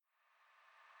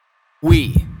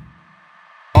We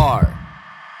are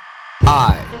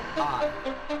I.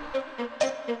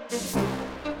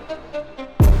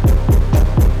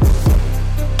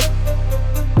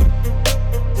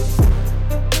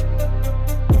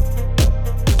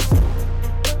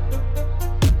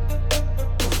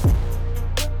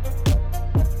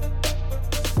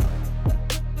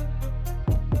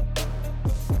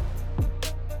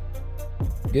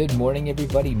 Good morning,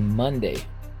 everybody.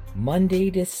 Monday,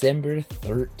 December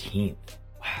 13th.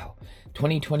 Wow.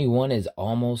 2021 is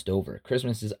almost over.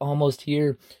 Christmas is almost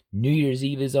here. New Year's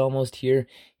Eve is almost here.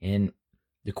 And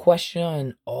the question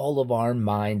on all of our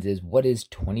minds is, what is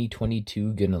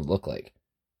 2022 going to look like?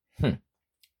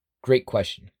 Great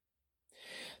question.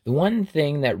 The one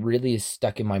thing that really is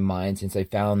stuck in my mind since I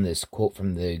found this quote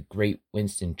from the great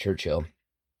Winston Churchill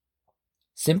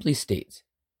simply states,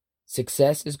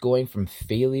 success is going from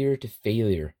failure to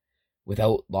failure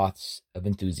without lots of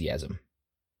enthusiasm.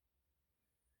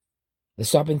 Let's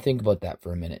stop and think about that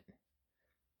for a minute.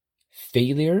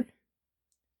 Failure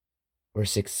or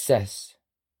success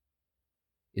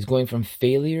is going from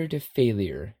failure to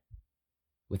failure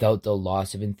without the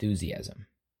loss of enthusiasm.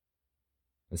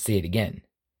 Let's say it again.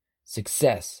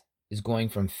 Success is going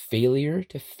from failure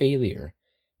to failure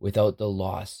without the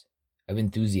loss of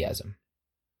enthusiasm.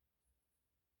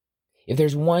 If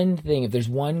there's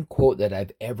one quote that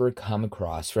I've ever come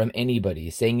across from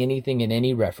anybody saying anything in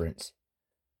any reference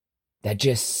that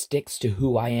just sticks to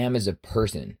who I am as a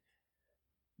person,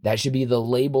 that should be the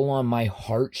label on my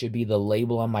heart, should be the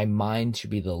label on my mind,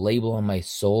 should be the label on my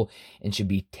soul, and should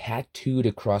be tattooed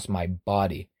across my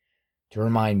body to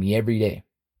remind me every day.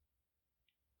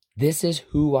 This is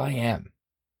who I am.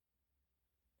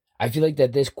 I feel like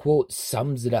that this quote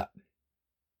sums it up.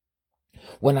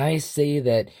 When I say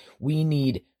that we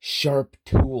need sharp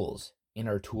tools in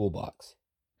our toolbox,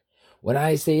 when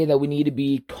I say that we need to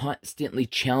be constantly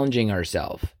challenging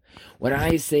ourselves, when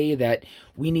I say that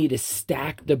we need to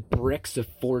stack the bricks of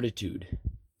fortitude,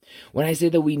 when I say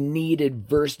that we need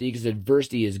adversity because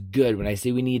adversity is good, when I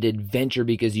say we need adventure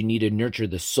because you need to nurture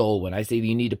the soul, when I say that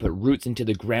you need to put roots into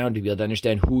the ground to be able to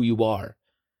understand who you are,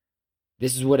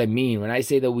 this is what I mean. When I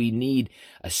say that we need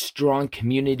a strong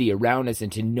community around us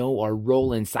and to know our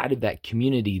role inside of that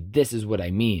community, this is what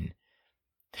I mean.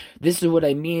 This is what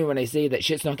I mean when I say that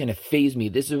shit's not going to faze me.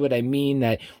 This is what I mean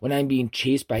that when I'm being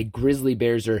chased by grizzly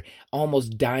bears or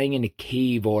almost dying in a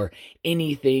cave or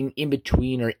anything in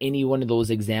between, or any one of those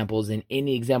examples and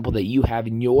any example that you have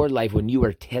in your life when you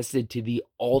are tested to the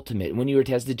ultimate, when you were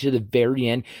tested to the very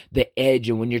end, the edge,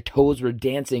 and when your toes were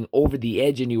dancing over the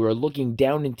edge and you were looking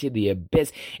down into the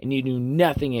abyss and you knew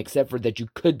nothing except for that you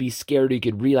could be scared or you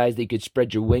could realize that you could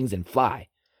spread your wings and fly.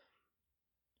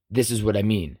 This is what I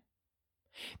mean.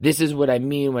 This is what I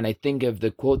mean when I think of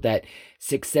the quote that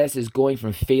success is going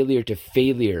from failure to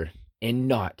failure and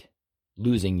not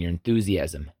losing your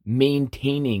enthusiasm,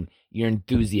 maintaining your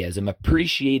enthusiasm,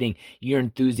 appreciating your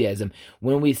enthusiasm.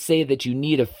 When we say that you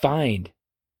need to find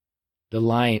the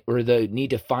line or need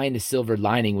to find the silver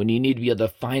lining, when you need to be able to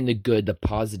find the good, the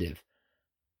positive.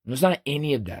 There's not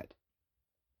any of that.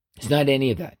 It's not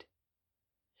any of that.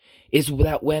 It's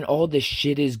that when all this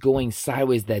shit is going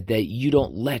sideways that you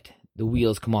don't let the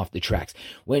wheels come off the tracks.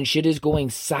 When shit is going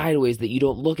sideways, that you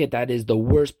don't look at that as the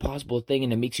worst possible thing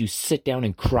and it makes you sit down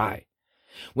and cry.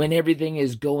 When everything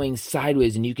is going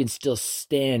sideways and you can still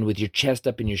stand with your chest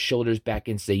up and your shoulders back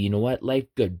and say, you know what, life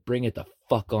good, bring it the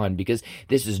fuck on, because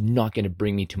this is not going to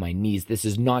bring me to my knees. This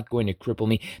is not going to cripple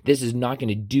me. This is not going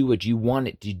to do what you want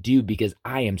it to do, because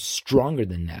I am stronger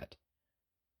than that.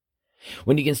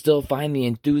 When you can still find the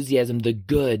enthusiasm, the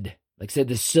good, like I said,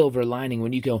 the silver lining,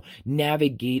 when you can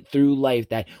navigate through life,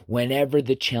 that whenever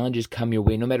the challenges come your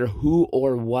way, no matter who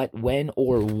or what, when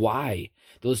or why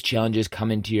those challenges come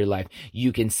into your life,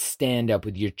 you can stand up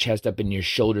with your chest up and your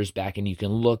shoulders back and you can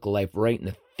look life right in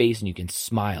the face and you can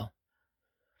smile.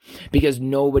 Because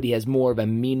nobody has more of a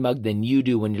mean mug than you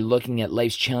do. When you're looking at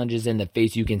life's challenges in the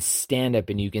face, you can stand up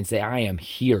and you can say, I am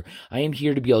here. I am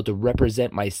here to be able to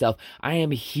represent myself. I am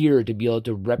here to be able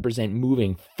to represent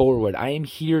moving forward. I am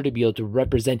here to be able to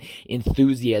represent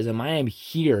enthusiasm. I am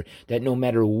here that no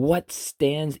matter what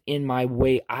stands in my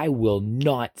way, I will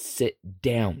not sit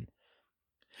down.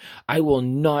 I will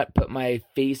not put my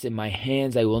face in my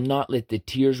hands. I will not let the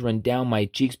tears run down my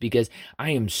cheeks, because I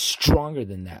am stronger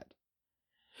than that.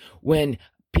 When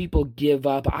people give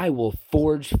up, I will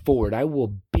forge forward. I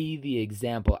will be the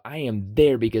example. I am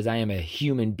there because I am a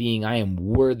human being. I am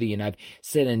worthy, and I've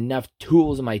set enough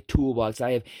tools in my toolbox.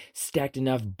 I have stacked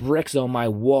enough bricks on my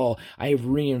wall. I have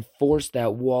reinforced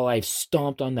that wall. I've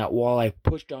stomped on that wall. I've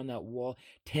pushed on that wall.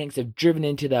 Tanks have driven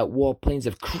into that wall. Planes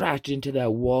have crashed into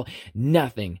that wall.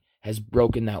 Nothing has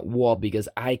broken that wall because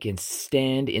I can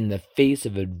stand in the face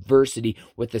of adversity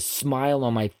with a smile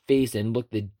on my face and look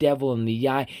the devil in the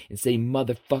eye and say,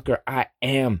 motherfucker, I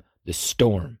am the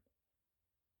storm.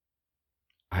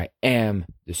 I am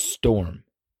the storm.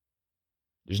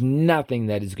 There's nothing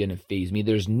that is going to faze me.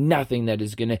 There's nothing that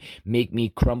is going to make me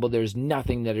crumble. There's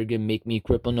nothing that are going to make me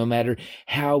cripple, no matter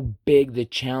how big the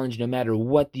challenge, no matter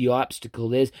what the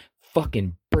obstacle is.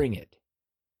 Fucking bring it.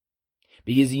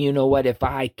 Because you know what? If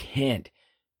I can't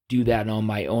do that on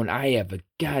my own, I have a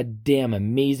goddamn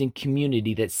amazing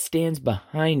community that stands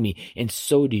behind me, and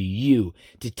so do you,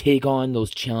 to take on those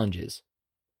challenges,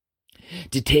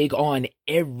 to take on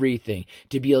everything,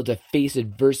 to be able to face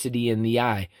adversity in the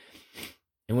eye.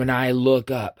 And when I look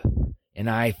up and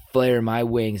I flare my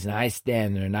wings and I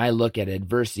stand there and I look at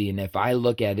adversity, and if I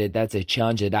look at it, that's a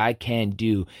challenge that I can't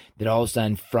do, that all of a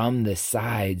sudden from the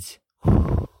sides,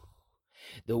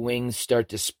 the wings start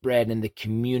to spread, and the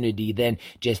community then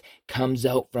just comes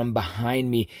out from behind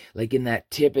me, like in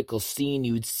that typical scene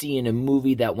you would see in a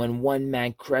movie, that when one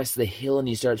man crests the hill and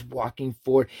he starts walking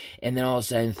forward, and then all of a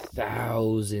sudden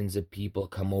thousands of people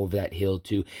come over that hill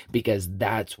too, because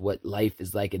that's what life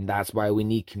is like, and that's why we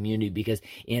need community, because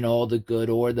in all the good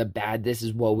or the bad, this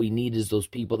is what we need, is those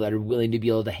people that are willing to be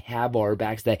able to have our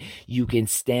backs, that you can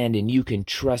stand and you can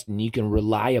trust and you can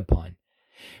rely upon.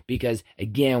 Because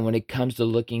again, when it comes to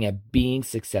looking at being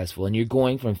successful, and you're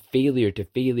going from failure to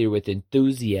failure with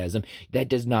enthusiasm, that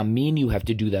does not mean you have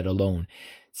to do that alone.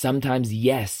 Sometimes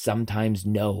yes, sometimes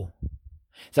no.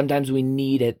 Sometimes we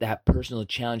need that personal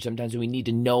challenge. Sometimes we need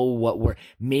to know what we're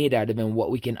made out of and what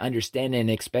we can understand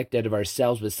and expect out of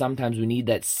ourselves. But sometimes we need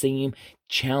that same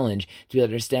challenge to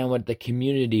understand what the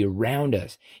community around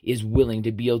us is willing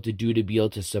to be able to do, to be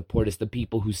able to support us. The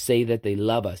people who say that they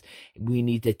love us. We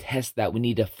need to test that. We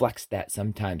need to flex that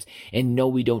sometimes. And no,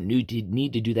 we don't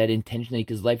need to do that intentionally,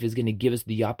 because life is going to give us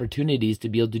the opportunities to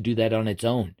be able to do that on its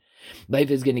own.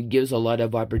 Life is going to give us a lot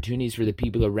of opportunities for the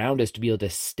people around us to be able to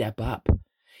step up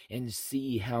and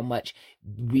see how much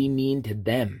we mean to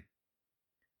them.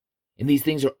 And these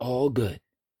things are all good.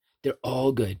 They're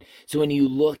all good. So when you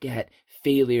look at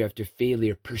failure after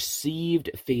failure, perceived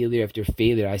failure after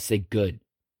failure, I say good.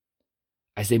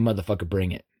 I say, motherfucker,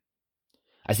 bring it.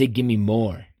 I say, give me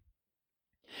more.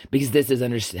 Because this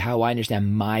is how I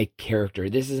understand my character.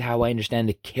 This is how I understand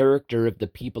the character of the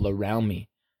people around me.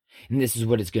 And this is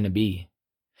what it's going to be.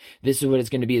 This is what it's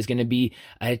going to be. It's going to be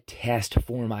a test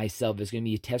for myself. It's going to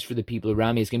be a test for the people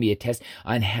around me. It's going to be a test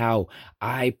on how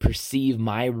I perceive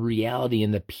my reality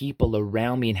and the people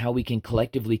around me, and how we can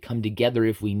collectively come together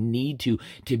if we need to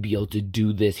be able to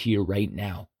do this here right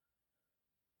now.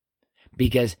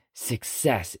 Because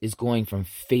success is going from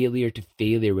failure to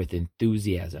failure with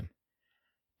enthusiasm.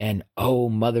 And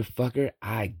oh, motherfucker,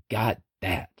 I got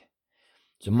that.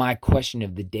 So my question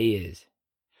of the day is,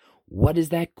 what does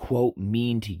that quote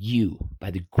mean to you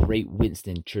by the great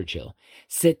Winston Churchill?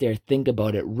 Sit there, think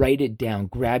about it, write it down,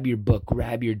 grab your book,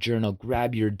 grab your journal,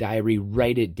 grab your diary,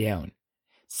 write it down.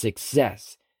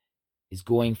 Success is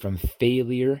going from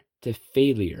failure to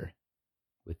failure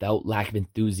without lack of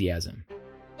enthusiasm.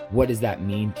 What does that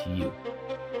mean to you?